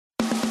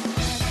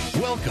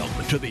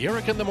Welcome to the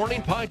Eric in the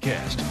Morning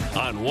podcast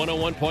on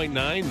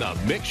 101.9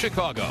 The Mix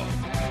Chicago.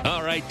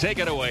 All right, take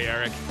it away,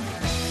 Eric.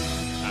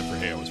 Time for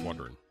Hey, I Was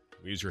Wondering.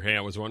 We use your Hey,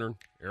 I Was Wondering,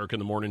 Eric in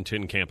the Morning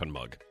tin camping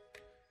mug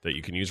that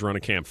you can use around a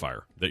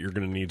campfire that you're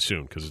going to need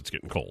soon because it's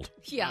getting cold.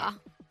 Yeah.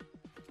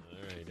 All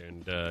right,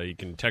 and you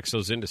can text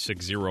those into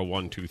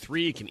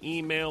 60123. You can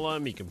email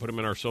them. You can put them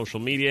in our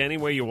social media any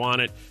way you want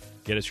it.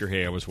 Get us your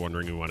Hey, I Was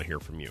Wondering. We want to hear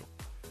from you.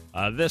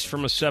 This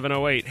from a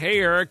 708. Hey,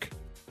 Eric.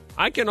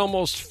 I can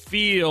almost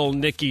feel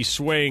Nikki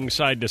swaying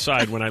side to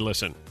side when I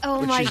listen. Oh,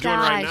 which my she's gosh. doing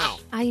right now.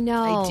 I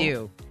know. I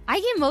do. I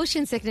get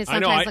motion sickness I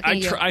sometimes know. looking at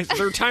you.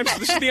 There are times,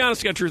 this is the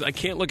honest to God truth, I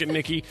can't look at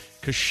Nikki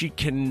because she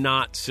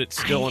cannot sit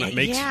still, and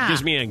it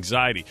gives me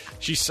anxiety.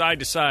 She's side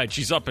to side.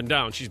 She's up and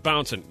down. She's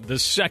bouncing. The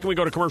second we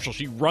go to commercial,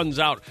 she runs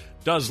out,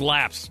 does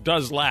laps.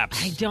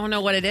 I don't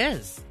know what it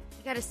is.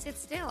 You got to sit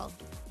still.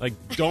 Like,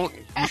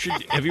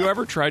 have you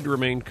ever tried to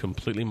remain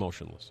completely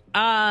motionless?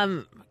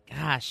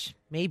 Gosh,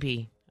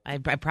 maybe. I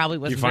probably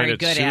wasn't find very it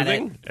good at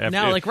soothing? it.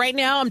 No, like right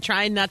now, I'm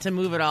trying not to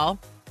move at all.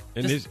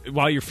 And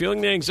while you're feeling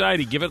the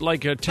anxiety, give it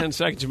like 10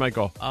 seconds. You might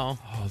go, oh,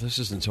 this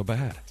isn't so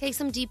bad. Take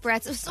some deep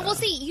breaths. So, well,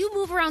 see, you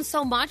move around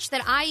so much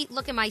that I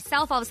look at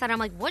myself all of a sudden. I'm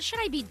like, what should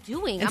I be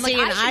doing? I'm like,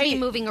 I should be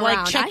moving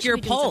around. Like, check your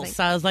pulse.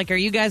 I was like, are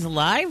you guys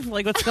alive?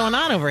 Like, what's going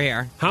on over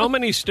here? How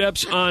many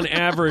steps on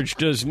average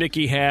does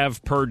Nikki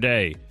have per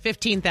day?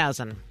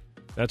 15,000.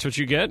 That's what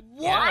you get?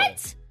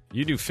 What?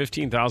 You do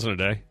 15,000 a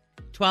day?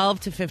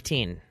 12 to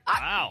 15.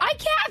 Wow. I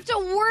can't have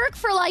to work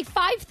for like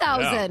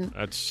 5,000.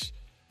 Yeah,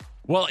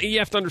 well, you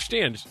have to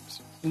understand,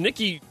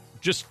 Nikki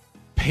just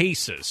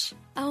paces.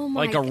 Oh,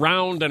 my Like God.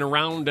 around and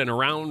around and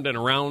around and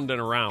around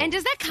and around. And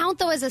does that count,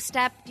 though, as a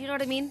step? Do you know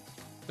what I mean?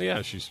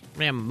 Yeah, she's...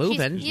 I'm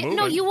moving.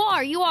 No, you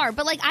are.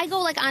 But, like, I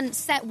go, like, on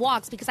set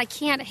walks because I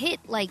can't hit,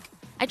 like...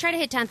 I try to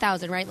hit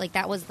 10,000, right? Like,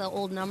 that was the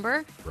old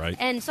number. Right.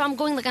 And so I'm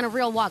going, like, on a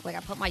real walk. Like,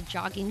 I put my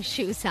jogging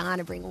shoes on,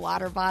 I bring a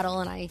water bottle,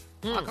 and I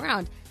walk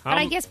around. But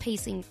I guess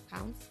pacing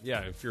counts.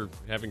 Yeah, if you're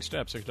having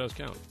steps, it does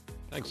count.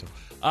 I think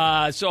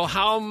so. So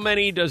how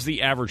many does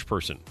the average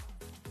person?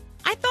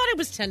 I thought it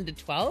was 10 to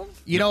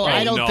 12. You know,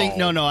 I don't think.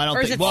 No, I don't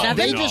Or is think. it Well, 7?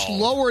 they No. just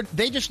lowered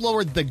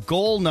the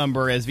goal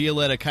number, as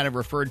Violetta kind of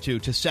referred to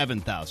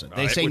 7,000. They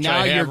right, say which now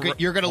I have-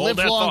 you're going to hold live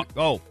that long. thought.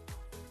 Oh,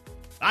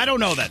 I don't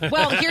know that.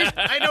 Well,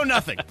 I know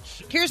nothing.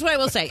 Here's what I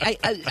will say.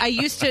 I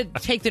used to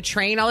take the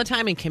train all the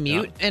time and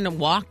commute and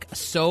walk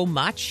so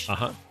much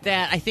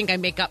that I think I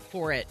make up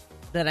for it,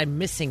 that I'm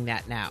missing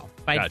that now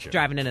by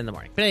driving in the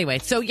morning. But anyway,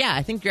 so yeah,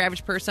 I think your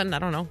average person, I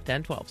don't know,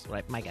 10, 12 is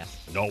my guess.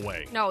 No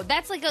way. No,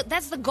 that's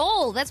the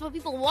goal. That's what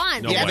people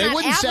want. No Yeah, way. they That's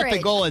wouldn't not set the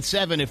average. goal at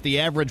 7 if the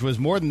average was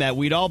more than that.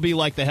 We'd all be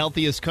like the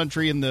healthiest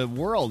country in the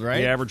world,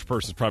 right? The average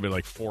person's probably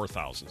like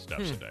 4,000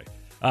 steps a day.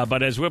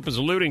 But as Whip is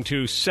alluding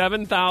to,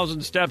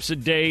 7,000 steps a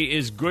day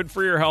is good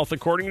for your health,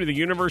 according to the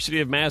University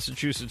of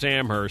Massachusetts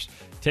Amherst.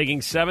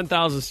 Taking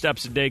 7,000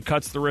 steps a day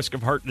cuts the risk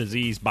of heart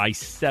disease by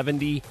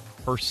 70%.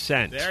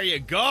 There you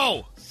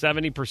go.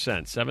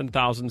 70%,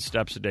 7,000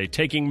 steps a day.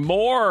 Taking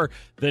more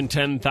than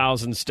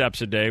 10,000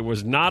 steps a day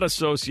was not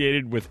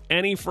associated with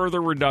any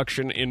further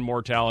reduction in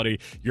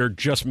mortality. You're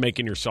just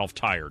making yourself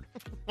tired.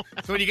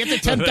 So when you get to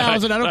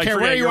 10,000, I don't care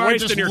where you you're are,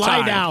 wasting just your lie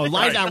time. down.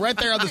 Lie down right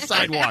there on the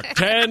sidewalk.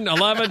 10,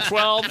 11,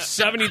 12,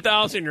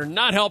 70,000. You're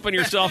not helping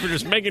yourself. You're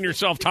just making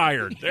yourself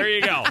tired. There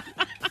you go.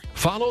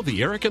 Follow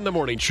the Eric in the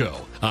Morning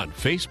Show on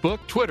Facebook,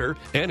 Twitter,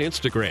 and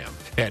Instagram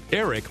at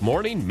Eric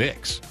Morning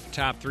Mix.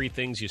 Top 3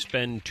 things you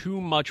spend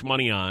too much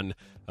money on.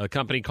 A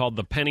company called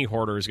The Penny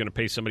Hoarder is going to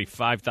pay somebody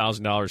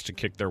 $5,000 to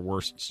kick their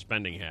worst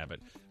spending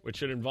habit, which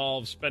should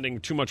involve spending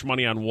too much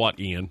money on what,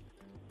 Ian?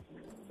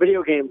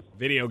 Video games.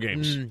 Video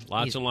games.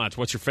 Lots and lots.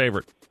 What's your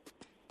favorite?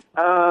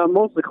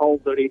 Mostly Call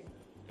of Duty.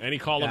 Any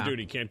Call of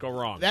Duty. Can't go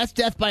wrong. That's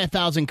death by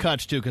 1,000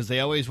 cuts, too, because they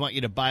always want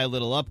you to buy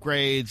little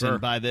upgrades and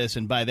buy this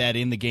and buy that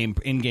in-game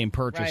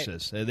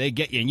purchases. They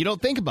get you, and you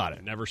don't think about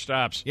it. Never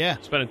stops. Yeah.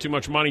 Spending too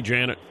much money,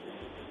 Janet.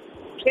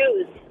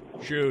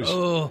 Shoes.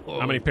 Oh.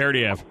 How many pair do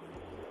you have?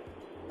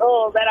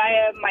 Oh, that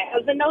my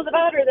husband knows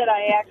about, or that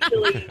I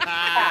actually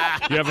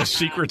have? You have a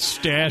secret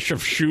stash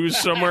of shoes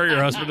somewhere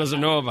your husband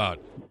doesn't know about.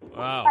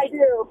 Wow. I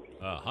do.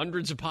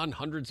 Hundreds upon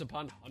hundreds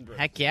upon hundreds.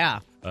 Heck yeah.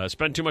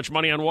 Spend too much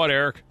money on what,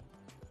 Eric?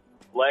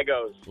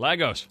 Legos.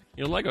 Legos.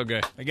 You're a Lego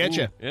guy. I get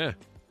you. Yeah.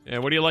 Yeah.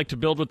 What do you like to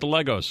build with the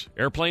Legos?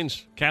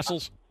 Airplanes?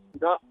 Castles?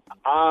 No,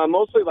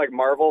 mostly like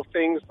Marvel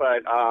things,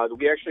 but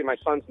my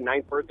son's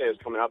 9th birthday is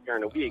coming up here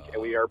in a week,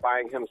 and we are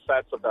buying him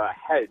sets of the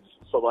heads.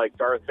 So like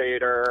Darth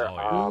Vader,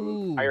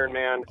 Iron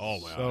Man. Oh,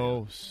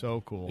 wow.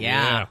 So cool.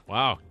 Yeah.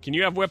 Wow. Can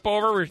you have Whip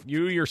over?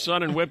 You, your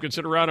son, and Whip could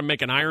sit around and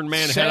make an Iron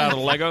Man head out of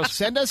the Legos?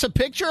 Send us a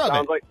picture of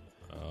Sounds it.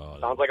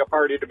 Sounds like a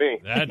party to me.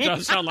 That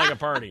does sound like a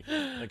party.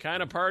 The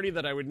kind of party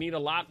that I would need a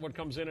lot what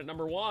comes in at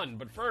number 1.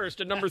 But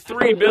first, at number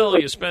 3, Bill,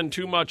 you spend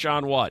too much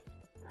on what?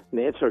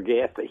 Natural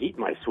gas to heat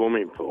my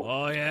swimming pool.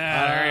 Oh,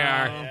 yeah. There you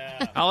are.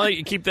 Yeah. I'll let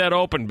you keep that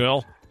open,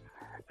 Bill.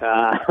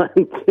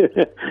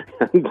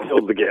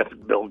 Until the gas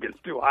bill gets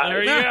too high.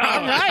 There you go.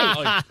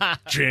 Right.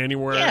 Like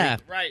January. Yeah.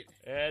 Right.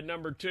 And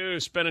number 2,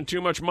 spending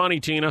too much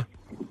money, Tina.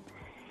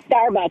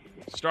 Starbucks.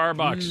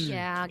 Starbucks.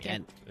 Yeah, okay.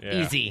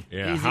 Yeah. Easy.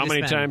 Yeah. Easy How to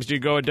many spend. times do you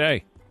go a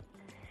day?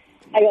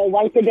 I go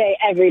once a day,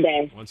 every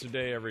day. Once a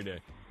day, every day.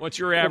 What's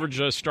your average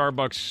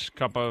Starbucks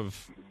cup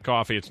of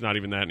coffee? It's not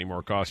even that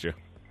anymore. Cost you?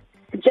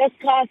 Just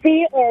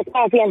coffee or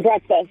coffee and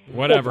breakfast?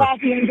 Whatever. So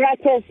coffee and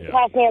breakfast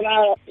cost me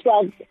about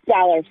 $12.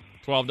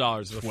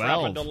 $12. The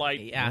Frappa Delight.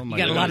 Yeah, Oh, you my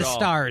got a lot of goodness.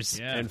 stars.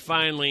 Yeah. And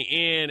finally,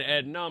 in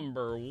at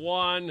number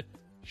 1,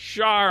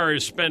 Shar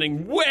is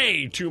spending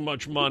way too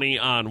much money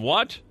on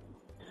what?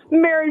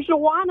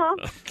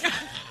 Marijuana.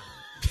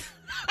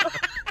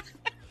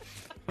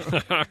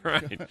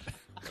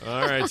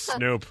 All right,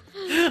 Snoop.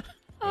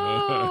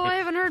 Oh, I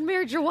haven't heard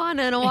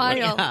marijuana in a while.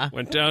 Yeah.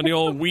 Went down the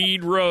old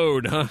weed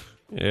road, huh?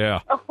 Yeah.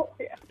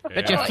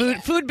 But your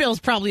food bill's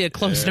probably a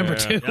close number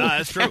 2. Yeah,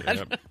 that's true.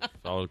 Yep.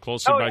 Followed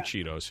closely by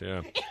Cheetos,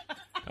 yeah.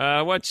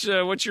 What's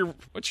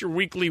your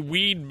weekly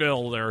weed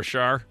bill there,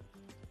 Shar?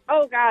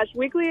 Oh gosh,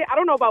 weekly. I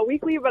don't know about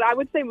weekly, but I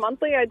would say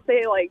monthly. I'd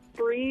say like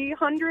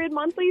 300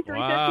 monthly,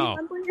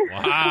 350 monthly.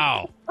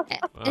 Wow.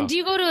 And do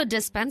you go to a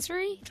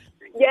dispensary?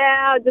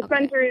 Yeah,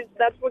 dispensaries.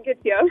 That's what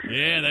gets you.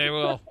 Yeah, they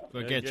will.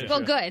 They'll get you.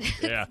 Well, good.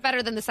 Yeah. It's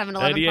better than the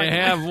 7-Eleven. Do you parking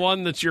lot. have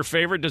one that's your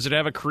favorite? Does it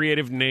have a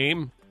creative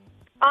name?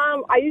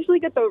 I usually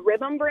get the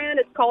Rhythm brand.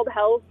 It's called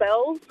Hell's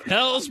Bells.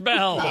 Hell's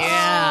Bells.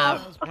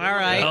 Yeah. All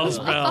right. Hell's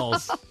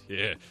Bells.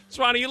 Yeah.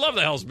 Swanee, you love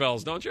the Hell's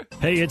Bells, don't you?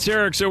 Hey, it's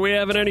Eric. So we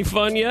having any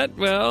fun yet?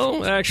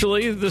 Well,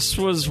 actually, this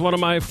was one of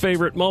my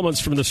favorite moments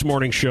from this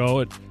morning show.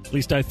 At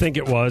least I think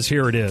it was.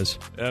 Here it is.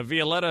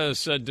 Violetta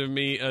said to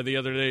me the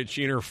other day,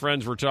 she and her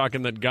friends were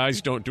talking that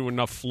guys don't do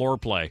enough floor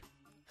play.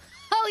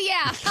 Oh,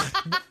 yeah.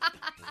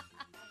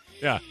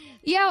 Yeah.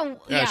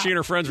 Yeah. She and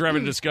her friends were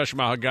having a discussion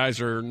about how guys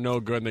are no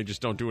good and they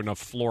just don't do enough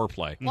floor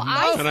play. Well,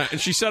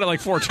 And she said it like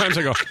 4 times.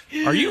 I go,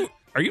 are you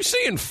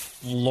saying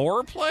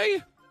floor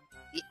play?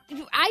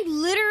 I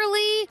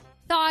literally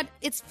thought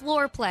it's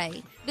floor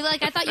play.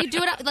 Like I thought you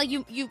do it like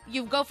you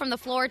go from the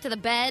floor to the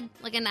bed.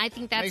 Like, and I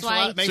think that's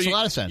why. Makes a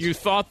lot of sense. You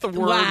thought the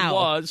word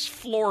was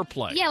floor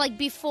play. Yeah, like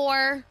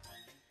before.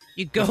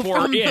 You go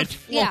Before from it, the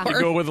floor. Yeah. you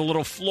go with a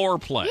little floor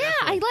play. Yeah,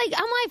 I'm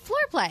like floor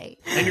play.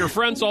 And your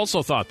friends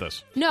also thought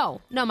this. No,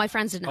 my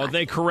friends did not. Oh,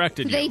 they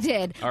corrected you. They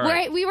did. All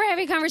right. We were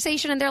having a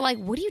conversation, and they're like,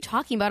 "What are you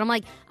talking about?" I'm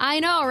like, "I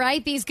know,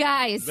 right? These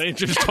guys." They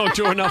just don't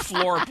do enough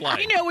floor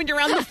play. You know when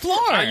you're on the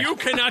floor. You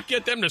cannot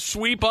get them to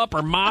sweep up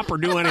or mop or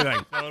do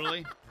anything.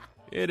 Totally.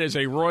 It is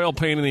a royal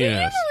pain in the Can you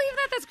ass. believe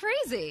that? That's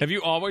crazy. Have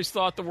you always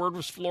thought the word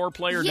was floor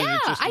play, or did it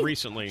just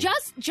recently?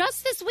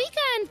 Just this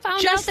weekend found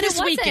Just out that this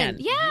it wasn't. weekend.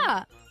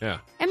 Yeah. Yeah.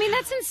 I mean,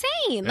 that's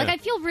insane. Like, Yeah. I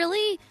feel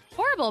really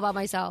horrible about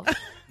myself.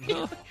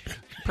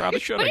 Probably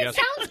should, But I it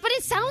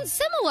guess. sounds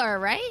similar,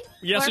 right?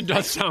 Yes, Floor it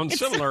does play. sound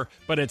similar,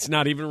 but it's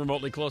not even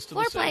remotely close to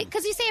Floor the play, same.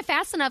 because you say it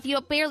fast enough, you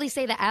barely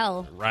say the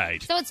L.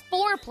 Right. So it's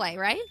foreplay,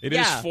 right? It is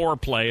Yeah.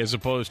 foreplay as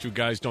opposed to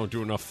guys don't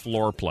do enough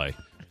floor play.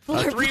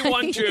 Floor play.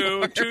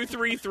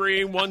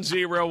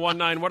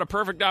 312-233-1019. What a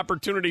perfect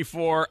opportunity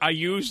for I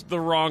used the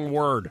wrong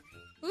word.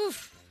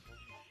 Oof.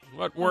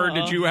 What word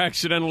did you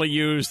accidentally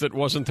use that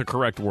wasn't the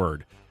correct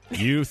word?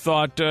 You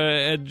thought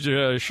Ed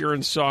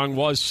Sheeran's song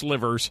was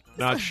slivers,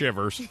 not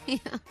shivers. Yeah.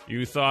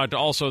 You thought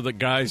also that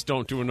guys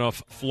don't do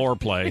enough floor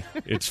play.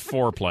 It's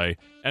foreplay.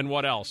 And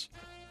what else?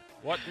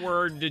 What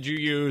word did you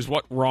use?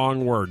 What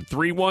wrong word?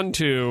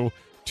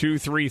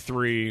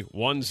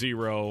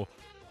 312-233-1019.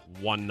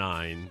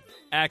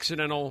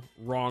 Accidental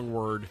wrong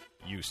word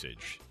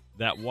usage.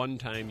 That one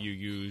time you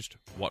used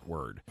what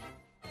word?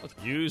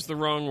 Use the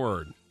wrong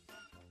word.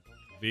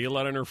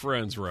 Violetta and her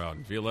friends were out.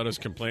 Violetta's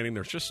complaining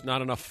there's just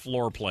not enough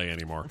floor play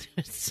anymore.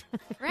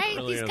 Right?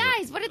 Really These isn't.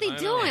 guys, what are they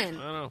doing?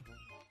 I know.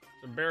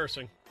 It's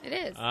embarrassing. It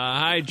is.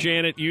 Hi,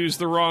 Janet. Use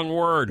the wrong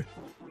word.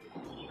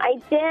 I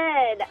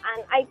did,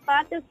 and I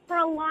thought this for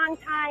a long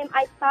time.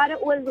 I thought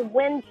it was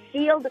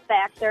windshield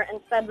factor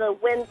instead of the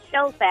wind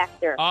chill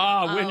factor.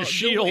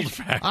 Windshield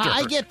factor.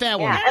 I get that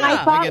one. Yeah, and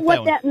I thought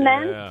what that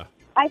meant. Yeah.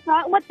 I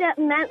thought what that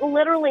meant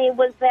literally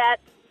was that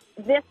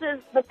this is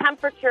the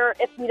temperature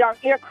if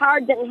your car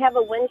didn't have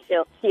a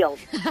windshield.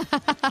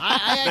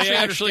 I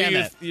actually understand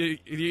that.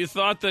 You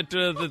thought that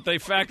that they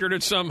factored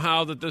it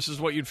somehow that this is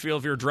what you'd feel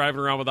if you're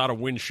driving around without a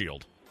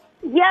windshield.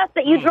 Yes,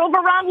 that you drove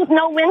around with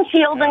no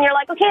windshield, and you're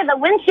like, okay, the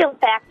windshield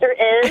factor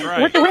is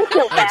with the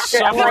windshield factor.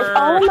 I'm like,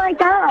 oh my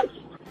gosh.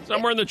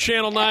 Somewhere in the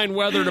Channel 9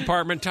 weather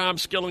department, Tom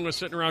Skilling was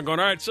sitting around going,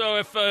 all right, so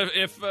if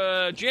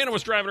Jana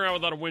was driving around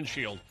without a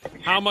windshield,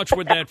 how much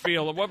would that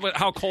feel?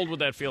 How cold would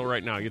that feel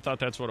right now? You thought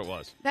that's what it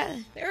was?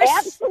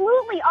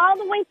 Absolutely, all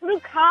the way through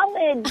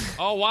college.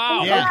 Oh,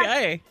 wow. Yeah.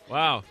 Okay.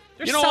 Wow.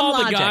 There's you know, some all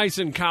logic. the guys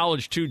in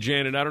college, too,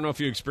 Janet, I don't know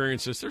if you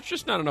experienced this, there's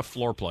just not enough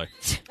floor play.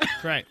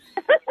 Right.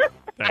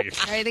 Thank you.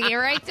 All right, they get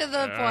right to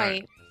the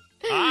point.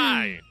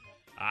 Aye.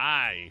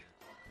 Aye,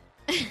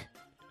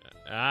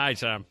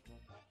 Tom.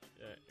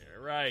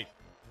 You're right.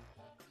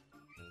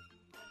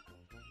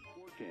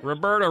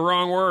 Roberta,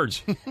 wrong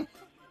words.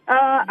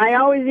 I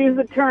always use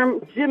the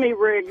term Jimmy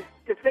rig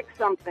to fix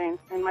something,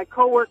 and my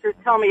coworkers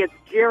tell me it's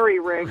jerry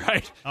rig.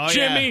 Right. Oh,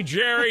 Jimmy, yeah.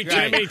 Jerry,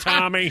 Jimmy,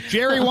 Tommy.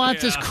 Jerry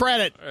wants his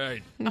credit.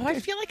 Right. Oh, I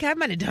feel like I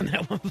might have done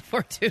that one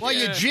before, too. Well,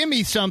 you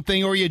Jimmy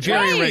something or you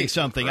Jerry rig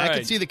something. I Right.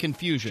 can see the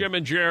confusion. Jim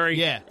and Jerry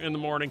Yeah. in the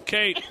morning.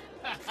 Kate.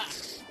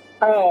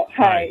 Oh,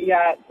 hi. Hi.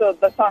 Yeah, so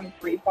the song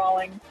Free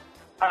Falling,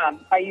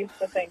 I used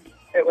to think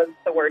it was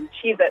the word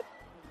Cheez-It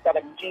instead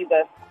of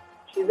Jesus.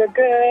 She's a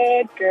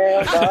good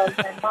girl, loves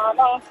her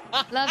mama.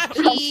 Love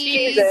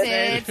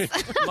Cheez-It.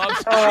 Cheez-Its.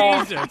 Loves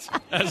Jesus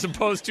as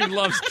opposed to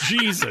loves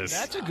Jesus.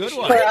 That's a good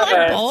one.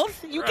 Forever.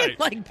 Both? You Right. can,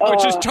 like,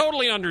 Which is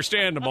totally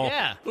understandable.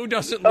 Yeah. Who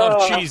doesn't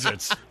love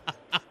Cheez-Its?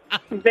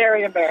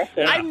 Very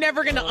embarrassing. I'm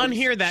never going to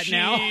unhear that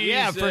now.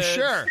 Yeah, for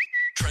sure.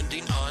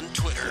 Trending on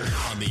Twitter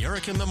on the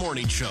Eric in the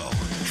Morning Show.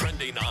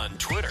 Trending on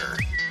Twitter.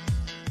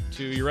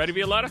 You ready,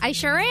 Violetta? I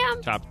sure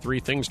am. Top 3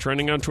 things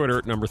trending on Twitter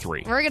at number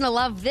 3. We're going to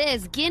love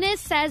this. Guinness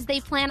says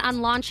they plan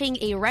on launching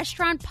a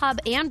restaurant, pub,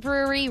 and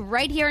brewery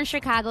right here in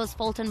Chicago's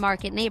Fulton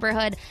Market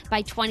neighborhood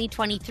by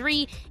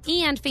 2023.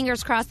 And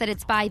fingers crossed that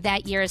it's by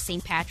that year's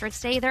St. Patrick's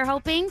Day, they're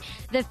hoping.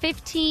 The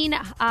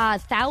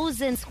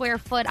 15,000 square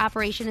foot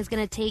operation is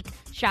going to take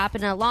shop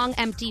in a long,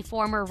 empty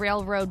former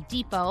railroad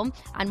depot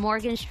on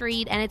Morgan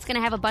Street. And it's going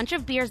to have a bunch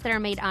of beers that are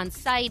made on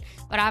site.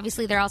 But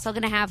obviously, they're also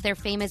going to have their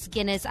famous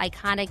Guinness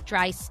iconic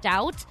dry stout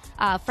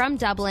from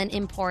Dublin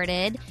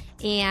imported,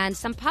 and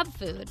some pub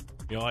food.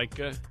 You like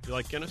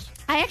Guinness?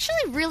 I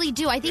actually really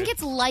do. I think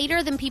it's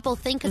lighter than people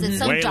think because it's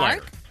so Way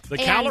dark. lighter. The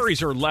And-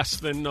 calories are less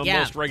than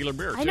most regular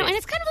beer, I know, too. and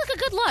it's kind of like a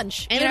good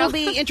lunch. And you it'll know?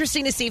 be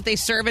interesting to see if they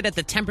serve it at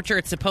the temperature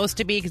it's supposed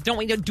to be, because don't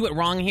we do it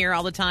wrong here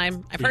all the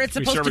time? I've heard it's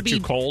We supposed serve to it be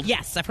too cold?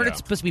 Yes, I've heard it's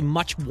supposed to be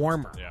much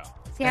warmer. Yeah.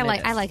 See, I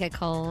like it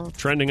cold.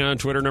 Trending on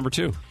Twitter, number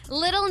 2.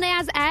 Lil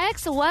Nas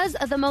X was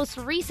the most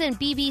recent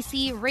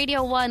BBC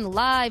Radio 1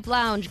 Live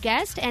Lounge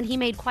guest, and he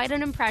made quite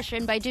an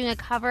impression by doing a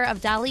cover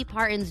of Dolly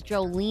Parton's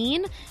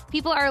Jolene.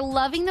 People are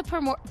loving the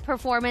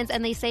performance,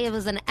 and they say it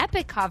was an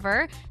epic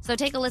cover, so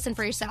take a listen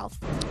for yourself.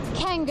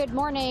 Ken, good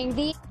morning.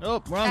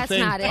 Oh, wrong That's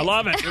thing. not it. I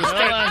love it. Give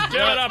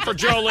it up for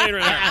Jolene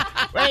right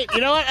there. Wait, you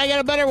know what? I got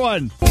a better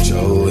one.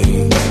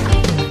 Jolene.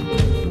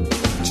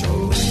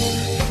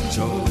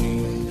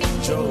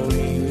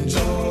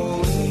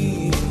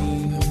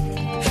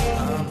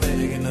 I'm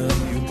begging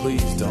of you,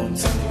 please don't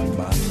take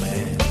my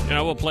man.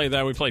 Yeah, we'll play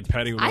that. We played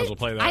Petty. We might as well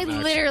play that I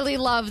next. literally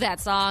love that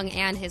song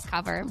and his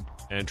cover.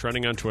 And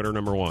trending on Twitter,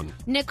 number 1.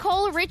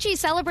 Nicole Richie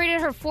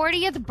celebrated her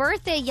 40th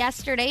birthday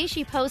yesterday.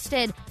 She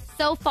posted,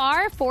 "So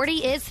far, 40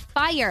 is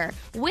fire,"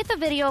 with a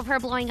video of her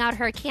blowing out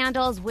her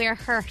candles where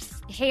her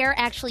hair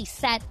actually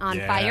set on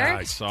fire.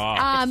 I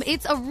saw.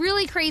 It's a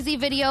really crazy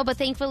video, but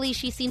thankfully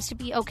she seems to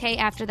be okay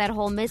after that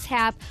whole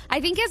mishap. I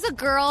think as a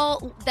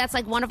girl, that's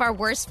like one of our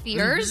worst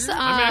fears.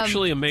 I'm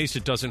actually amazed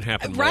it doesn't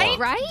happen more.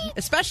 Right?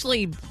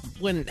 Especially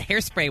when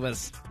hairspray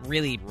was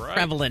really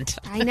prevalent.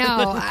 I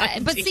know.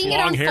 But seeing it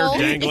Long hair unfold,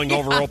 dangling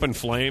over open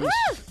flames.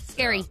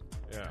 scary.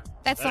 Yeah.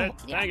 That's so.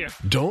 Thank you.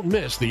 Don't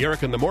miss the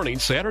Eric in the Morning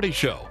Saturday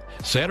show.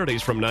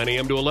 Saturdays from 9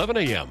 a.m. to 11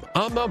 a.m.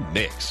 on The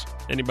Mix.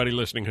 Anybody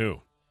listening who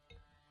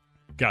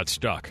got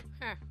stuck?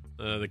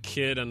 The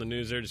kid on the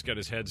news there just got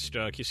his head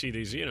stuck. You see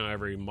these,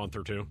 every month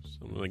or two.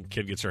 The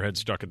kid gets her head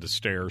stuck at the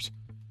stairs.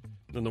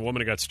 Then the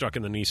woman who got stuck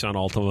in the Nissan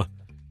Altima.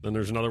 Then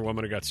there's another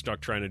woman who got stuck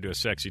trying to do a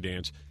sexy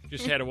dance.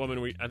 Just had a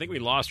woman, I think we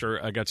lost her,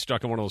 got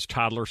stuck in one of those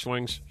toddler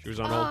swings. She was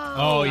on hold.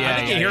 Oh, yeah. I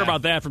think you hear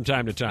about that from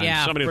time to time.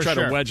 Yeah, Somebody will for try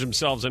sure. to wedge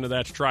themselves into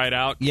that to try it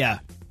out. Yeah.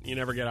 You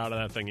never get out of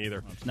that thing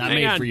either. Not Hang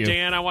made on, for you.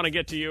 Dan, I want to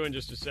get to you in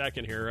just a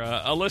second here.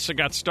 Alyssa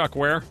got stuck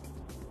where?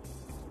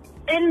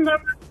 In the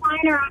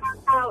recliner on our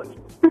couch.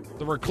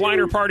 The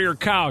recliner part of your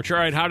couch. All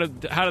right, how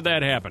did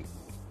that happen?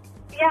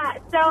 Yeah,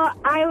 so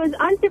I was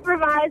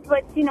unsupervised,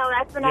 which,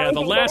 that's when Yeah, the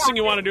last thing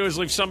you want to do is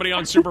leave somebody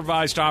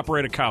unsupervised to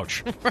operate a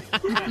couch.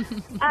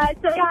 I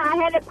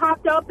had it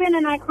popped open,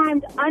 and I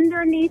climbed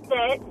underneath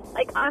it,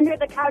 like under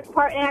the couch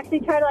part, and actually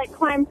tried to,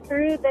 climb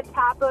through the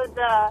top of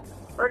the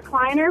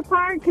recliner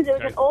part, because it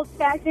was an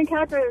old-fashioned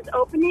couch where there was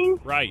opening.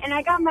 Right. And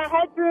I got my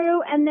head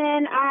through, and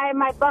then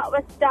my butt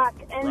was stuck,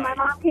 and my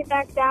mom came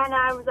back down, and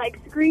I was,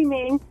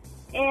 screaming.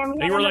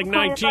 And You were like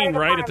 19,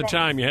 right, at the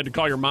time. You had to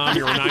call your mom.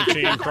 You were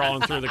 19,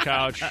 crawling through the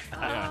couch.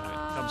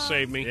 Yeah, come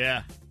save me.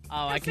 Yeah.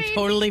 Oh, I can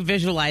totally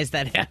visualize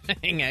that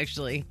happening,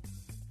 actually.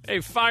 Hey,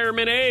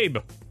 Fireman Abe.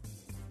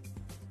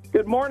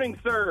 Good morning,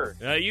 sir.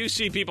 You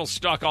see people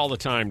stuck all the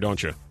time,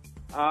 don't you?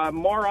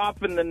 More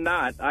often than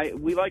not.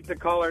 We like to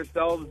call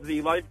ourselves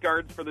the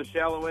lifeguards for the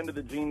shallow end of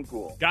the gene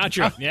pool.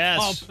 Gotcha.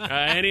 Yes.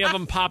 Any of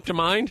them pop to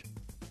mind?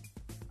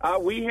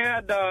 We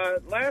had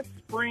last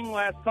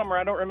summer,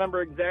 I don't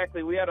remember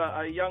exactly, we had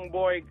a young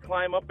boy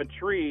climb up a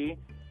tree,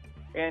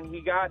 and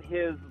he got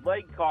his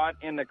leg caught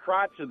in the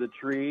crotch of the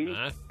tree,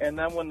 and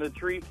then when the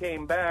tree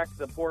came back,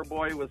 the poor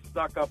boy was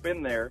stuck up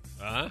in there.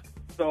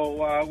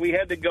 So we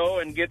had to go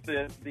and get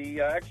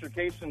the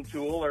extrication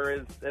tool,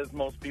 or as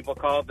most people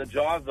call it, the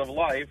jaws of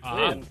life,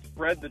 and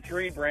spread the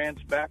tree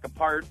branch back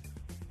apart.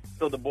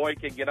 so the boy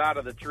could get out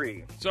of the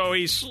tree. So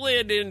he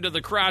slid into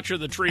the crotch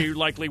of the tree,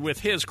 likely with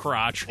his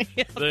crotch.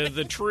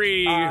 The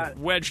tree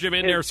wedged him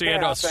in there, so he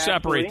had to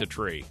separate the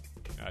tree.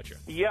 Gotcha.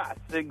 Yes,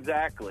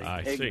 exactly.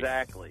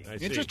 Exactly.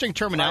 Interesting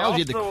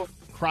terminology, the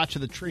crotch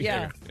of the tree.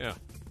 Yeah.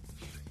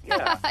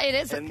 It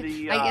is. And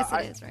I guess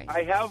it is, right?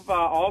 I have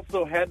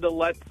also had to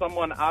let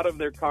someone out of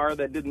their car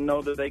that didn't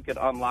know that they could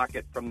unlock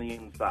it from the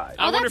inside.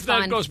 I wonder if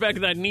that goes back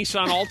to that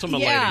Nissan Altima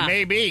lady.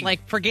 Maybe.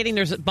 Like forgetting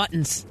there's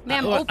buttons.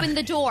 Ma'am, open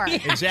the door.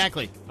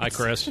 Exactly. Hi,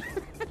 Chris.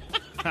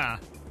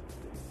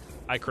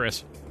 Hi,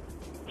 Chris.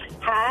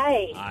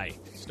 Hi. Hi.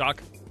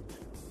 Stuck?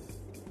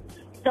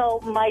 So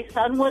my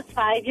son was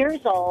 5 years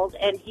old,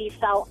 and he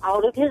fell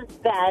out of his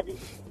bed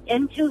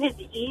into his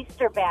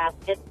Easter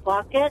basket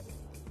bucket,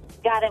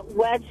 got it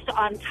wedged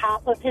on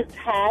top of his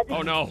head.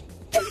 Oh, no.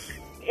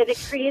 It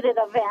created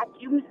a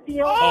vacuum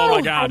seal. Oh,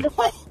 my God.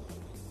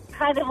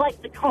 Kind of like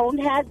the cone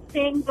head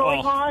thing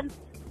going on.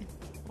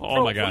 Oh,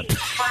 so my God.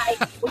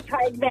 We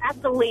tried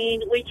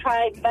Vaseline. We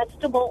tried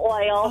vegetable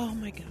oil. Oh,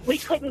 my God. We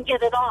couldn't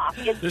get it off.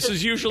 This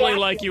is usually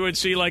like you would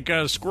see like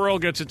a squirrel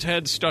gets its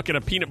head stuck in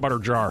a peanut butter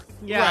jar.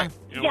 Yeah.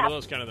 One of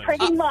those kind of things.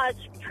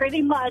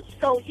 Pretty much.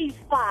 So he's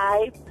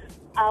 5,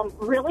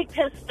 really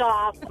pissed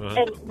off,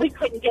 and we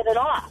couldn't get it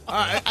off.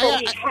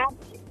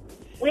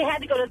 We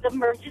had to go to the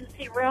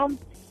emergency room,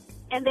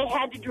 and they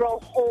had to drill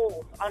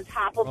holes on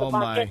top of the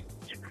bucket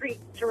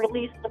to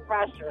release the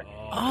pressure.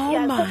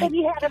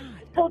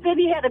 So then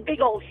he had a big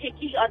old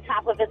hickey on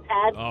top of his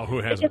head. Oh, who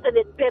hasn't? Because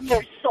it had been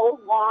there so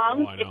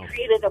long, it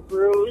created a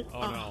bruise.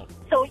 Oh, no.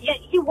 So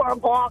he wore a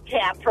ball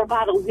cap for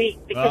about a week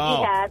because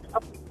he had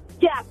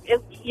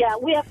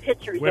we have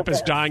pictures Whip of is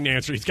it. dying to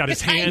answer. He's got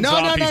his hands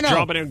up. He's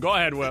jumping in. Go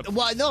ahead, Whip.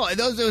 Well, no, it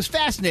was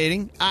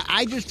fascinating.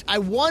 I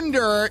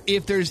wonder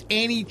if there's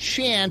any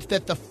chance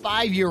that the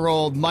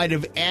 5-year-old might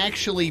have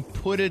actually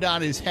put it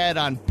on his head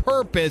on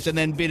purpose and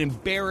then been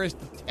embarrassed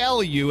to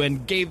tell you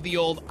and gave the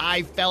old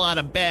I fell out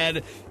of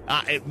bed,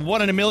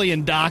 1 in a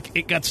million, Doc,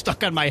 it got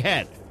stuck on my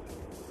head.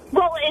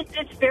 Well,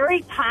 it's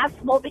very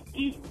possible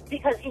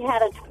because he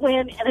had a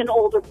twin and an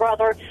older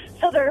brother,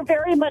 so there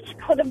very much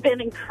could have been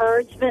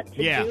encouragement to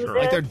do this.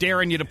 Like they're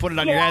daring you to put it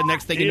on your head.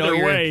 Next thing you know,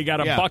 he got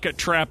a bucket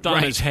trapped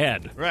on his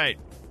head. Right.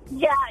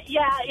 Yeah,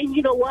 and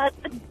you know what?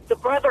 The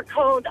brother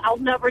code, I'll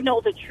never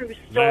know the true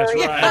story. That's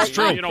right. That's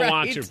true. You don't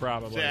want to,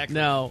 probably. Exactly.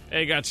 No.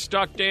 Hey, got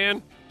stuck,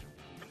 Dan?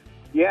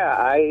 Yeah,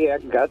 I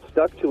got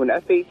stuck to an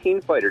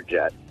F-18 fighter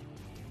jet.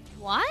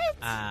 What?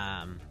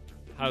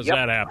 How's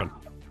that happen?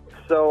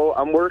 So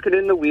I'm working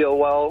in the wheel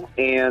well,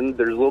 and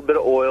there's a little bit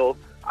of oil.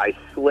 I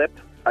slip.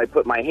 I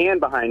put my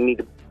hand behind me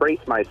to brace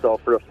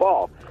myself for a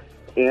fall.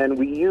 And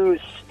we use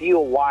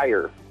steel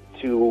wire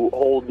to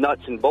hold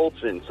nuts and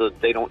bolts in so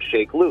that they don't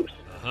shake loose.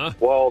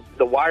 Well,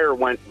 the wire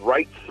went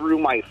right through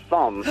my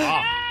thumb.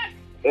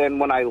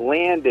 And when I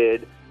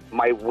landed,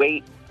 my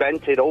weight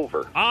bent it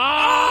over. Oh,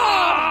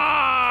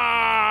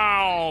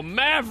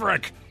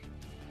 Maverick!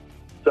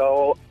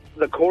 So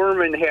the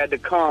corpsman had to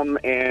come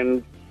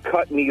and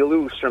cut me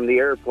loose from the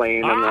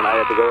airplane, and then I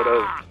had to go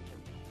to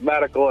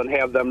medical and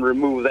have them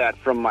remove that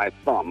from my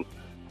thumb.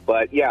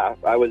 But yeah,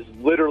 I was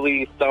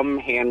literally thumb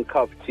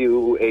handcuffed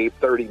to a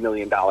 $30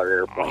 million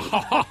airplane.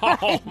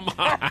 Oh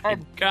my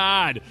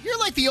God! You're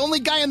like the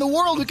only guy in the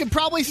world who can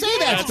probably say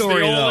that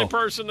story. That's the only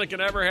person that can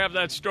ever have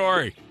that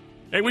story.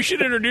 Hey, we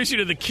should introduce you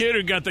to the kid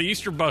who got the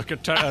Easter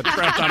bucket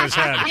trapped on his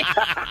head.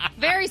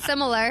 Very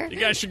similar. You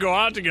guys should go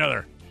out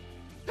together.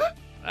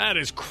 That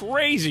is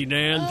crazy,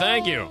 Dan.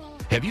 Thank you.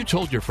 Have you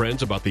told your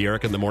friends about the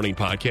Eric in the Morning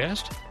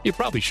podcast? You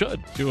probably should.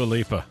 Dua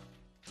Lipa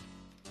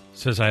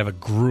says, I have a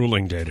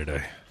grueling day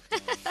today.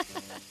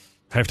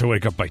 I have to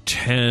wake up by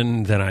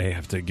 10, then I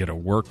have to get a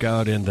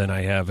workout in, then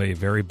I have a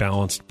very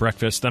balanced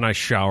breakfast, then I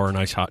shower, a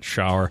nice hot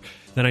shower,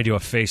 then I do a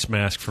face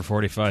mask for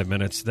 45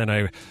 minutes, then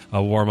I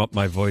warm up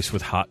my voice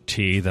with hot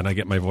tea, then I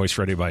get my voice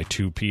ready by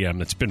 2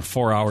 p.m. It's been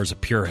 4 hours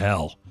of pure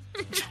hell.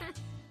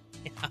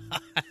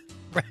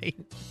 Right.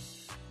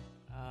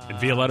 And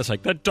Violetta's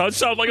like, that does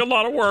sound like a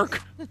lot of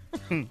work.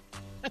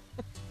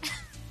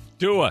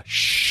 Dua.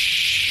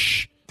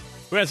 Shh.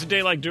 Who has a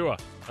day like Dua?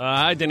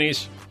 Hi,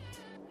 Denise.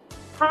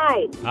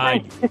 Hi.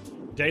 Hi.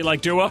 Day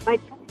like Dua?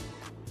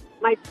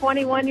 My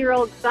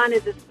 21-year-old son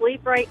is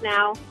asleep right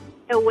now.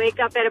 He'll wake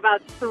up at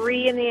about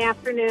 3 in the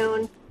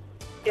afternoon.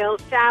 He'll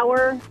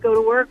shower, go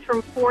to work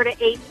from 4 to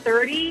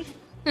 8:30,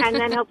 and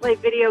then he'll play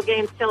video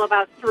games till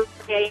about 3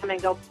 a.m.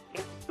 and go.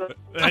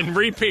 And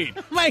repeat.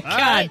 My God.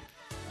 Right.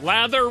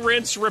 Lather,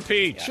 rinse,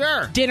 repeat.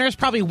 Sure. Dinner's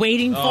probably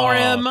waiting for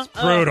him.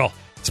 It's brutal.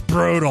 It's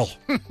brutal.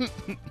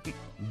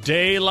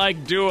 Day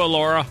like Dua,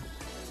 Laura.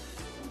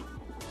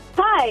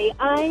 Hi,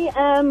 I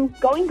am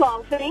going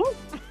golfing,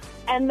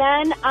 and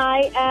then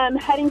I am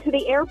heading to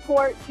the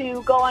airport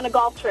to go on a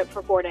golf trip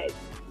for 4 days.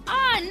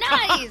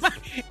 Nice.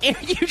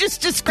 You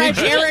just described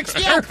Eric's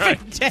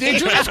perfect day.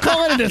 Did you just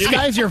call it a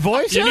disguise your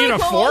voice? You need a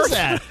fourth?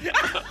 That?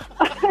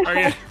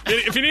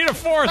 If you need a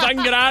fourth, I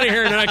can get out of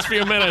here in the next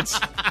few minutes.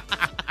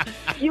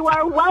 You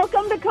are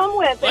welcome to come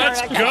with, Let's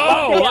Eric.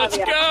 go. Let's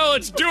go.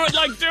 Let's do it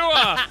like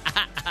Dua.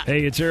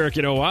 Hey, it's Eric.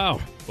 Wow.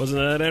 Wasn't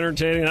that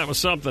entertaining? That was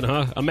something,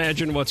 huh?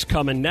 Imagine what's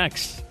coming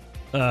next.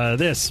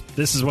 This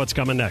is what's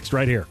coming next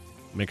right here.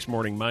 Mixed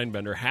Morning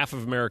Mindbender. Half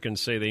of Americans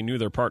say they knew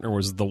their partner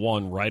was the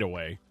one right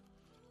away.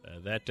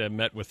 That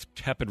met with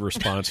tepid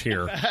response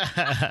here.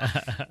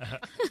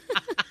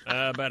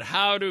 But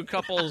how do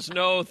couples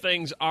know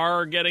things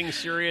are getting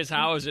serious?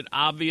 How is it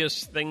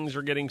obvious things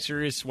are getting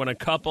serious when a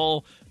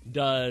couple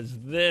does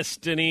this,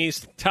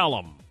 Denise? Tell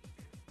them.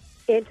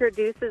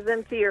 Introduces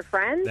them to your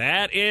friends?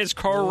 That is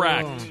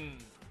correct.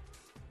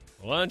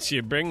 Once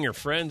you bring your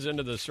friends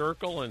into the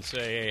circle and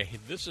say, hey,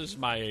 this is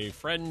my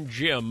friend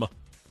Jim,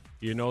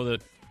 you know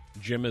that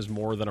Jim is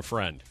more than a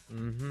friend.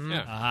 Mm-hmm.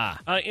 Yeah.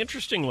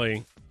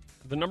 Interestingly,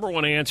 the number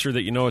one answer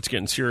that you know it's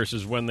getting serious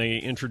is when they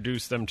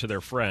introduce them to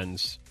their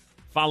friends,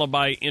 followed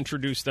by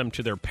introduce them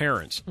to their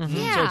parents. Mm-hmm.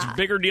 Yeah. So it's a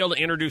bigger deal to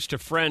introduce to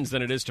friends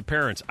than it is to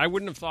parents. I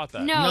wouldn't have thought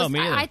that. No,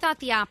 I thought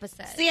the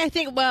opposite. See,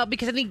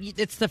 because I think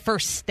it's the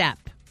first step.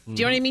 Do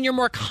you know what I mean? You're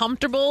more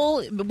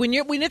comfortable when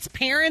it's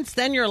parents.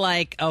 Then you're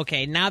like,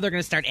 okay, now they're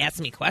going to start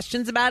asking me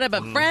questions about it.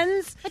 But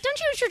friends, but don't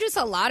you introduce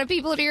a lot of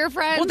people to your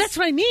friends? Well, that's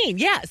what I mean.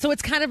 Yeah, so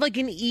it's kind of like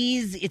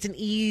it's an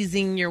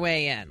easing your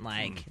way in.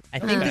 Like, I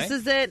think this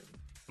is it.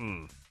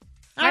 My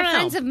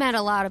friends have met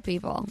a lot of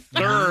people.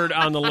 Third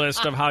on the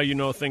list of how you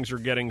know things are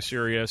getting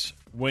serious,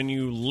 when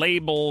you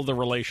label the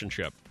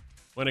relationship.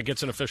 When it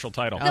gets an official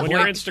title. When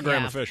you're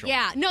Instagram official.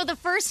 Yeah. No, the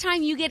first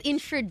time you get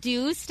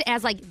introduced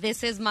as, like,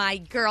 this is my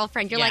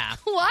girlfriend, you're like,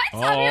 what?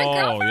 Oh, your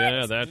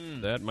girlfriend? yeah,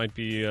 that might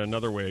be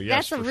another way.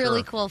 Yes, that's a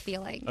really cool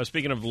feeling.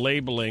 Speaking of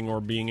labeling or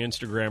being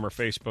Instagram or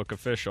Facebook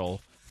official,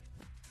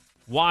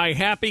 why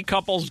happy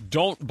couples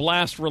don't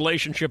blast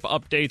relationship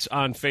updates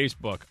on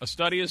Facebook. A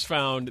study has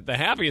found the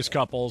happiest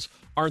couples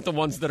aren't the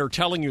ones that are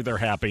telling you they're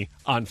happy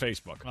on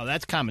Facebook. Oh,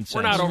 that's common sense.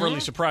 We're not overly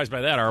surprised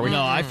by that, are we?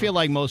 No, I feel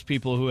like most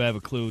people who have a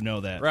clue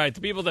know that. Right.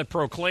 The people that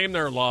proclaim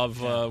their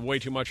love way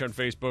too much on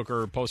Facebook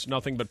or post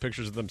nothing but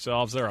pictures of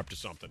themselves, they're up to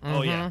something. Mm-hmm.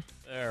 Oh, yeah.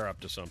 They're up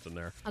to something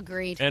there.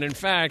 Agreed. And in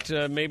fact,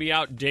 maybe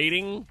out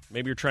dating,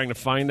 maybe you're trying to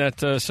find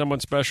that someone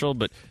special,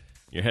 but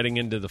you're heading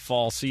into the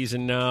fall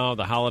season now,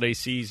 the holiday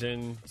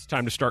season. It's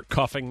time to start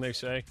cuffing, they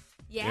say.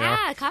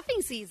 Yeah,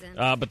 cuffing season.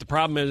 But the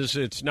problem is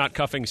it's not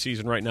cuffing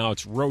season right now.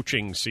 It's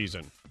roaching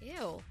season.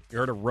 Ew. You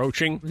heard of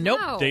roaching? Nope.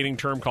 No. Dating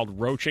term called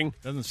roaching.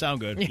 Doesn't sound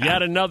good.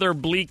 Yet another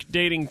bleak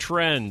dating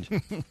trend.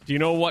 Do you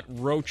know what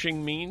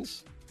roaching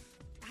means?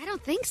 I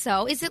don't think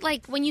so. Is it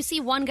like when you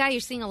see one guy,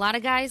 you're seeing a lot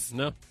of guys?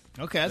 No.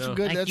 Okay, that's a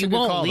good. Like That's you a good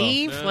won't call,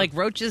 leave. No. Like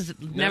roaches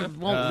never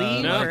won't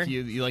leave. No. Or...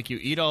 You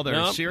eat all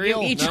their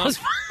cereal. You eat No. those-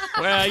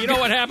 Well, you know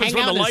what happens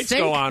Hang when out the in the lights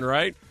sink? go on,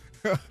 right?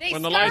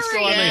 When the lights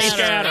go on, they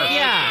scatter.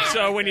 Yeah.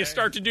 So when you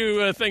start to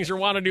do things or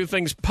want to do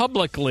things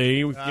publicly,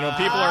 you know,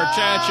 people are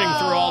attaching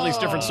through all these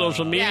different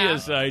social media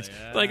sites.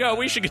 Like, oh,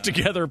 we should get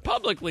together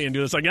publicly and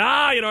do this. Like, you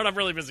know what? I'm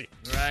really busy.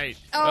 Right.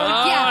 Oh,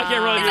 I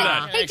can't really do It's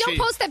that. like, hey, don't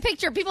post that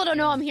picture. People don't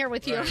know I'm here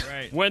with you.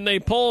 Right. When they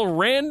pull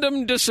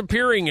random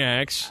disappearing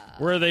acts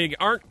where they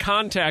aren't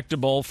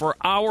contactable for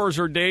hours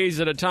or days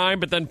at a time,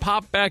 but then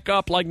pop back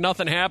up like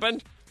nothing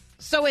happened,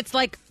 So it's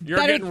like you're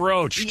getting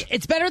roached.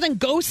 It's better than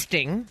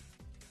ghosting.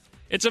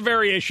 It's a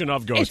variation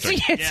of ghosting.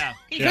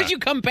 Because you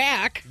come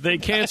back. They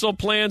cancel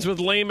plans with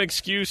lame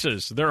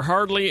excuses. They're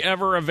hardly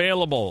ever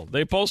available.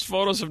 They post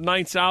photos of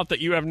nights out that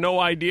you have no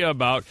idea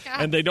about,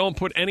 and they don't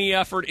put any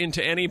effort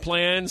into any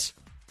plans.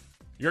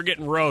 You're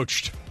getting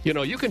roached. You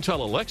know, you can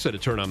tell Alexa to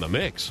turn on the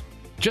mix.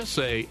 Just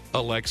say,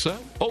 Alexa,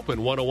 open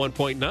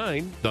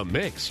 101.9 The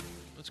Mix.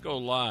 Let's go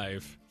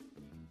live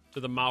to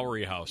the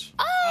Mowry house.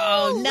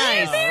 Oh,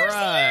 nice. All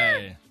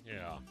right.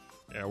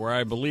 Yeah, where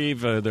I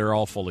believe they're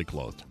all fully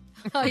clothed.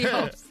 I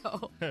hope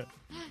so.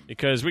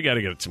 Because we got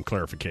to get some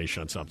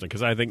clarification on something.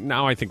 Because I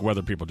think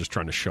whether people are just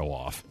trying to show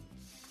off.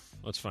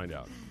 Let's find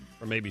out.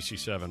 From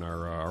ABC7,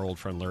 our old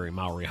friend Larry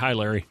Mowry. Hi,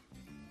 Larry.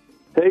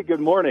 Hey, good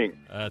morning.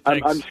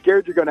 I'm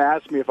scared you're going to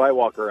ask me if I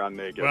walk around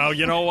naked. Well,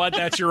 you know what?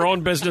 That's your own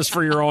business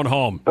for your own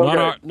home.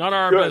 Okay. Not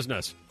our Good.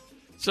 business.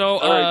 So,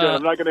 all right, good.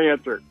 I'm not going to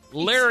answer.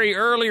 Larry,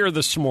 earlier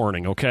this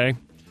morning, okay,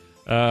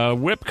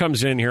 Whip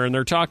comes in here, and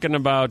they're talking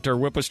about, or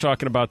Whip was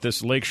talking about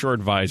this Lakeshore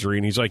Advisory,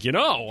 and he's like,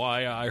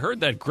 I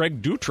heard that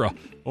Greg Dutra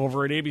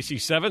over at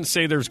ABC7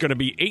 say there's going to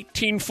be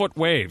 18-foot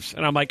waves.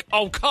 And I'm like,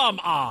 oh, come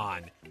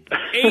on.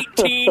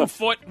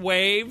 18-foot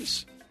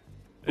waves?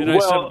 And I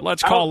said,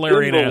 let's call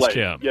Larry and ask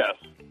him.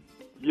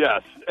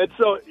 Yes. And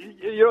so,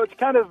 it's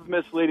kind of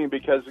misleading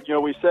because,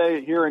 we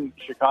say here in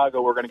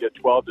Chicago we're going to get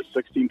 12 to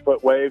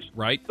 16-foot waves.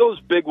 Right. Those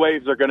big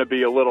waves are going to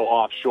be a little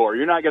offshore.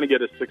 You're not going to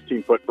get a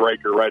 16-foot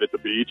breaker right at the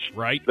beach.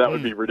 Right. That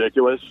would be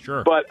ridiculous.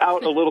 Sure. But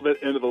out a little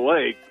bit into the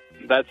lake,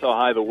 that's how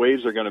high the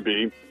waves are going to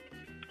be.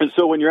 And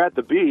so when you're at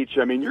the beach,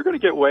 you're going to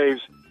get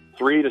waves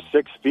 3 to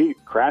 6 feet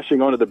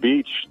crashing onto the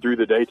beach through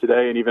the day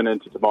today and even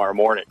into tomorrow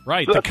morning.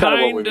 Right. So that's kind of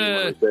what we mean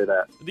when we say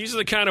that. These are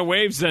the kind of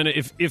waves, then,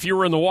 if you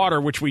were in the water,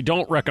 which we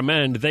don't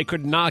recommend, they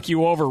could knock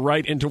you over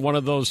right into one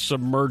of those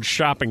submerged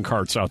shopping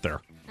carts out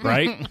there,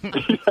 right?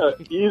 Yeah,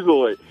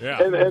 easily.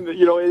 Yeah. And it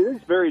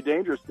is very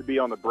dangerous to be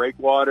on the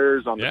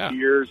breakwaters, on the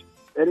piers,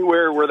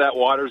 anywhere where that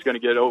water is going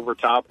to get over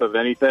top of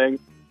anything.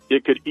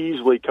 it could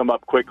easily come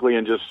up quickly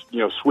and just,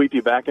 sweep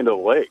you back into the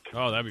lake.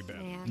 Oh, that'd be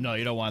bad. No,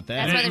 you don't want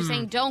that. That's why they're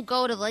saying don't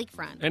go to the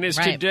lakefront. And is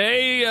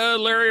today,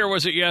 Larry, or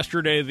was it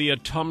yesterday, the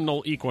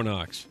autumnal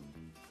equinox?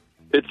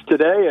 It's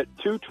today at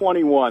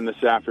 2:21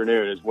 this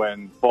afternoon is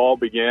when fall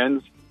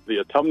begins, the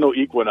autumnal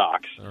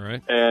equinox. All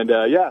right. And,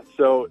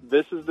 so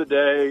this is the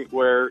day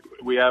where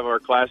we have our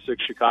classic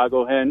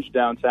Chicago henge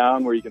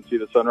downtown where you can see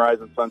the sunrise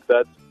and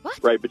sunsets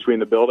right between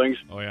the buildings.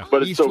 Oh, yeah.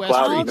 But it's so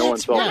cloudy, no one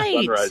that's saw right.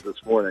 the sunrise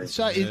this morning.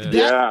 So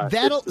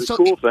It's a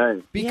cool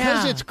thing.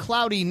 Because it's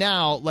cloudy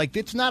now, like,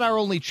 it's not our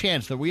only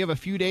chance. That we have a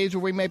few days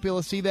where we might be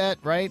able to see that,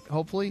 right?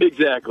 Hopefully.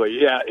 Exactly,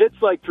 yeah.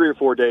 It's like 3 or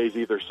 4 days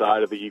either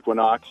side of the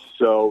equinox.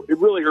 So it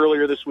really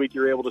earlier this week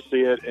you're able to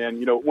see it.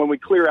 And, when we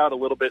clear out a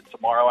little bit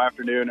tomorrow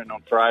afternoon and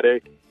on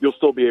Friday, you'll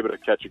still be able to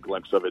catch a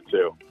glimpse of it,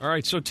 too. All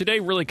right, so today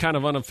really kind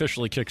of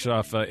unofficially kicks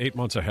off 8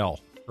 months of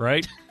hell,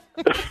 right?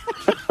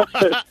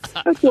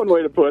 That's one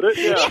way to put it,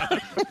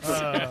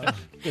 yeah.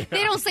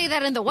 They don't say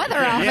that in the weather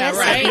office. Yeah,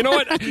 right. You know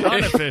what?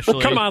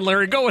 Unofficially. Come on,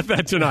 Larry, go with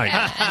that tonight.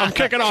 I'm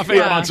kicking off 8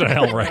 months of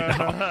hell right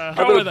now.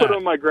 I'm going to put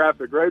on my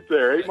graphic right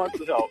there. 8 months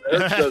of hell.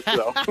 Eric says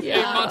so.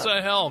 8 months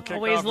of hell.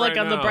 Always look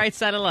on the bright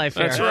side of life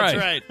here. That's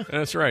right.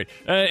 That's right.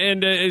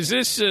 And is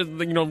this,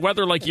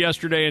 weather like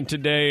yesterday and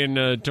today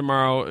and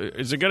tomorrow,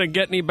 is it going to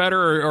get any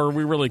better, or are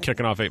we really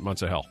kicking off 8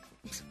 months of hell?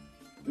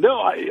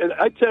 No,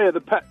 I tell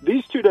you,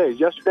 these 2 days,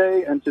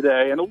 yesterday and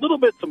today, and a little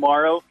bit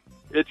tomorrow,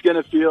 it's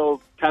going to feel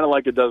kind of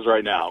like it does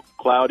right now.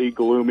 Cloudy,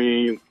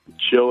 gloomy,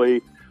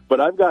 chilly. But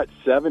I've got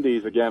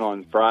 70s again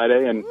on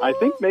Friday, and I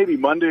think maybe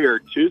Monday or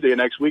Tuesday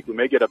next week we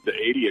may get up to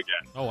 80 again.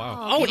 Oh, wow.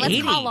 Oh, let's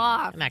 80 call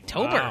off. in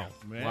October.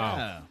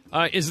 Wow.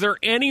 Is there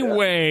any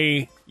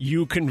way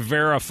you can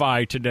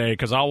verify today,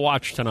 because I'll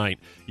watch tonight,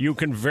 you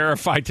can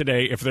verify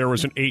today if there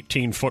was an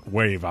 18-foot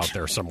wave out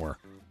there somewhere?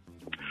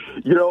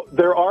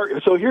 There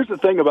are. So here's the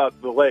thing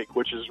about the lake,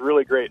 which is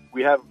really great.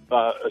 We have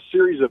a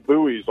series of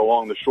buoys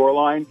along the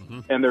shoreline,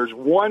 and there's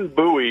one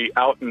buoy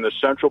out in the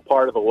central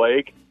part of the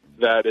lake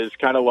that is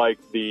kind of like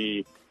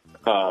the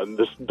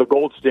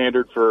gold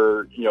standard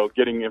for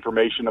getting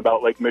information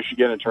about Lake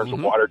Michigan in terms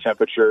of water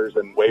temperatures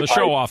and wave height. The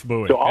show-off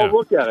buoy. So I'll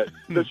look at it.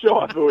 The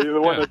show-off buoy, the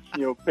one that's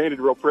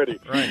painted real pretty.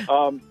 Right.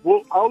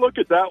 I'll look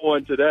at that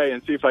one today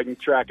and see if I can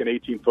track an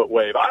 18-foot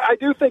wave. I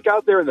do think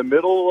out there in the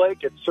middle of the lake,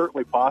 it's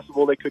certainly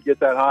possible they could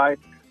get that high.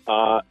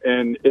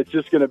 And it's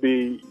just going to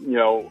be,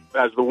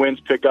 as the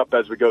winds pick up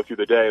as we go through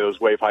the day, those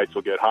wave heights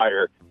will get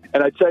higher.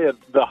 And I tell you,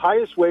 the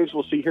highest waves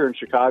we'll see here in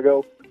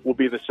Chicago will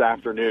be this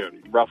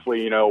afternoon,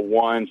 roughly,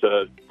 1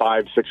 to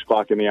 5, 6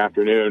 o'clock in the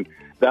afternoon.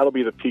 That'll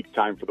be the peak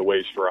time for the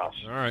waves for us.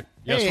 All right.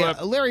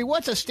 Yes, Larry,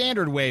 what's a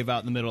standard wave out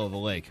in the middle of the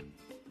lake?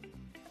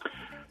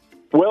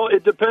 Well,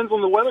 it depends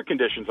on the weather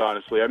conditions,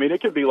 honestly. I mean,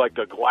 it could be like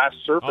a glass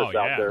surface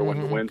out there when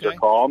the winds are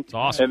calm. It's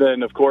awesome. And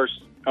then, of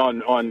course,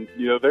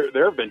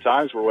 there have been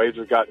times where waves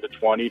have gotten to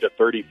 20 to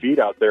 30 feet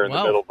out there in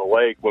the middle of the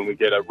lake when we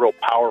get a real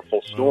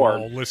powerful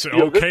storm. Oh, listen,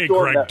 okay,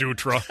 Greg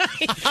Dutra.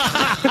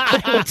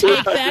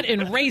 Take that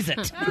and raise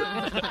it.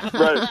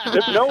 Right.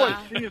 If no one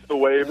sees the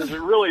wave, is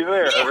it really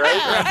there,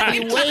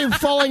 right? The wave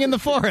falling in the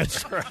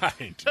forest.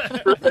 Right.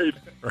 Right.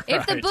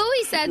 If the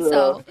buoy said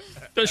so.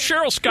 Does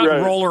Cheryl Scott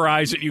roll her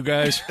eyes at you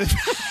guys?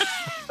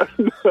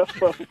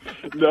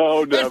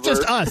 No, never. That's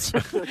just us.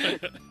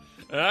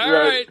 All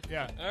right.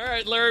 Yeah. All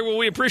right, Larry. Well,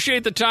 we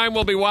appreciate the time.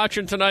 We'll be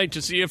watching tonight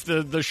to see if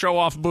the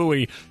show-off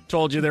buoy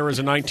told you there was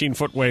a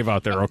 19-foot wave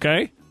out there,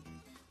 okay?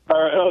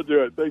 All right, I'll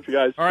do it. Thanks,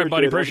 guys. All right,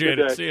 buddy. Appreciate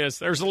it. See you.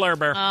 There's the Lair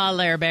Bear.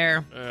 Lair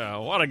Bear.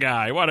 What a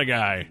guy. What a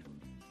guy.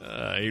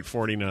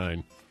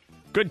 8:49.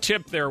 Good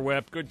tip there,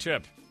 Whip. Good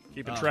tip.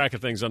 Keeping track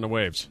of things on the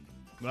waves.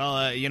 Well,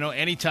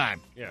 anytime.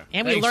 Yeah.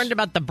 And we learned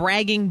about the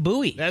bragging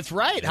buoy. That's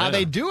right, how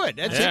they do it.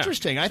 That's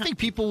interesting. I think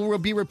people will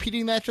be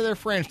repeating that to their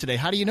friends today.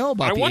 How do you know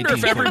about I wonder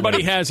if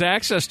everybody has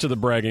access to the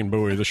bragging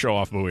buoy, the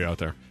show-off buoy out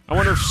there. I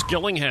wonder if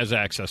Skilling has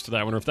access to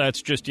that. I wonder if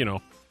that's just, or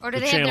do the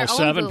they Channel have their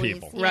 7 own buoys?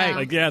 people. Yeah.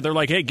 Right. They're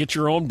like, hey, get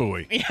your own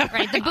buoy.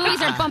 Right, the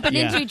buoys are bumping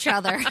into each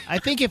other. I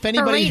think if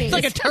anybody... It's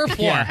like a turf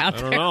war out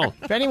there. I don't know.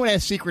 If anyone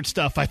has secret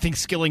stuff, I think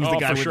Skilling's the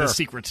guy with the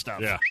secret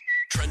stuff. Yeah.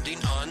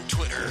 Trending on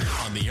Twitter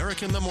on the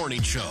Eric in the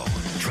Morning Show.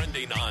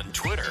 Trending on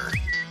Twitter.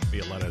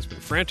 Violetta has been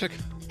frantic.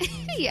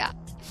 Yeah.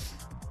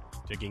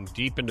 Digging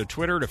deep into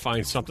Twitter to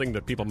find something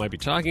that people might be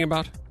talking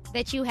about.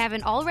 That you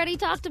haven't already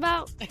talked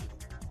about.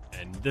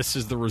 And this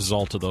is the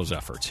result of those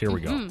efforts. Here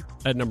we go.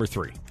 At number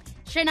 3.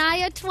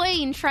 Shania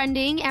Twain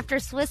trending after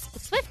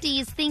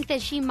Swifties think that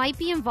she might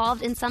be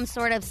involved in some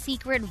sort of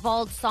secret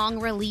vault song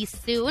release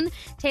soon.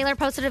 Taylor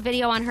posted a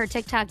video on her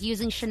TikTok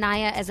using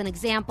Shania as an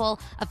example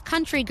of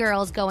country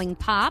girls going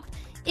pop.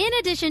 In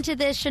addition to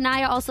this,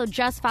 Shania also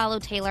just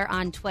followed Taylor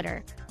on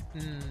Twitter.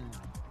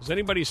 Does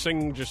anybody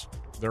sing just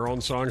their own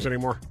songs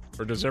anymore?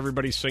 Or does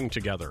everybody sing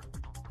together?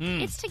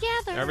 It's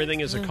together.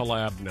 Everything is a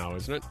collab now,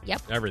 isn't it?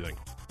 Yep. Everything.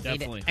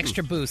 Definitely.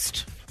 Extra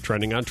boost.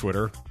 Trending on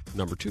Twitter,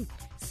 number 2.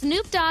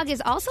 Snoop Dogg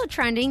is also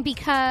trending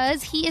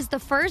because he is the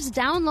first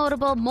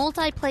downloadable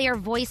multiplayer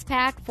voice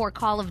pack for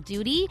Call of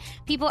Duty.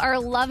 People are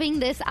loving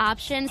this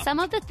option. Some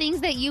of the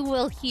things that you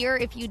will hear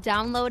if you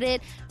download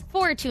it: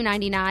 for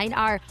 $2.99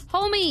 are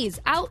homies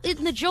out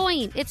in the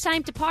joint. It's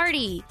time to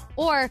party.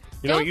 Or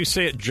you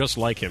say it just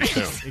like him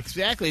too.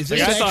 Exactly. Is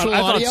this I actual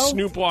audio? thought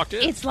Snoop walked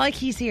in. It's like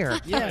he's here.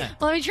 Yeah.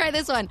 Let me try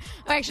this one.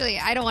 Actually,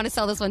 I don't want to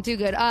sell this one too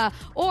good.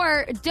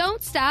 Or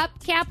don't stop,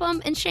 cap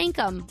 'em and shank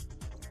 'em.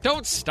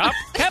 Don't stop,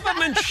 cap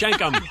 'em and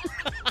shank 'em.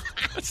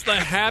 That's the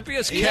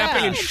happiest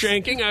capping and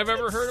shanking I've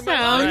ever heard in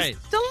my life.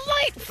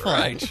 Delightful.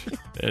 Right.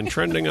 And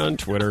trending on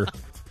Twitter,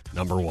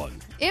 number 1.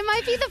 It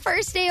might be the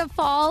first day of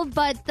fall,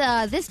 but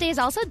this day is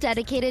also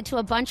dedicated to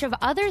a bunch of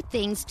other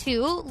things,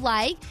 too,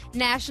 like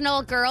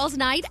National Girls'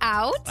 Night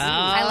Out.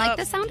 I like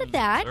the sound of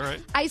that. All right.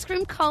 Ice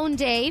Cream Cone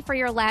Day for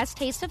your last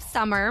taste of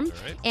summer.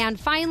 Right. And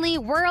finally,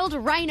 World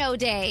Rhino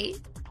Day.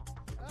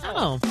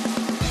 Oh.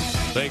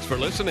 Thanks for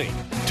listening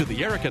to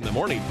the Eric in the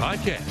Morning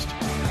podcast.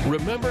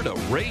 Remember to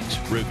rate,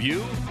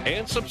 review,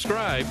 and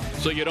subscribe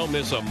so you don't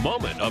miss a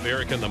moment of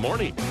Eric in the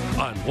Morning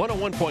on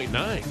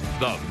 101.9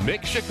 The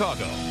Mix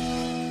Chicago.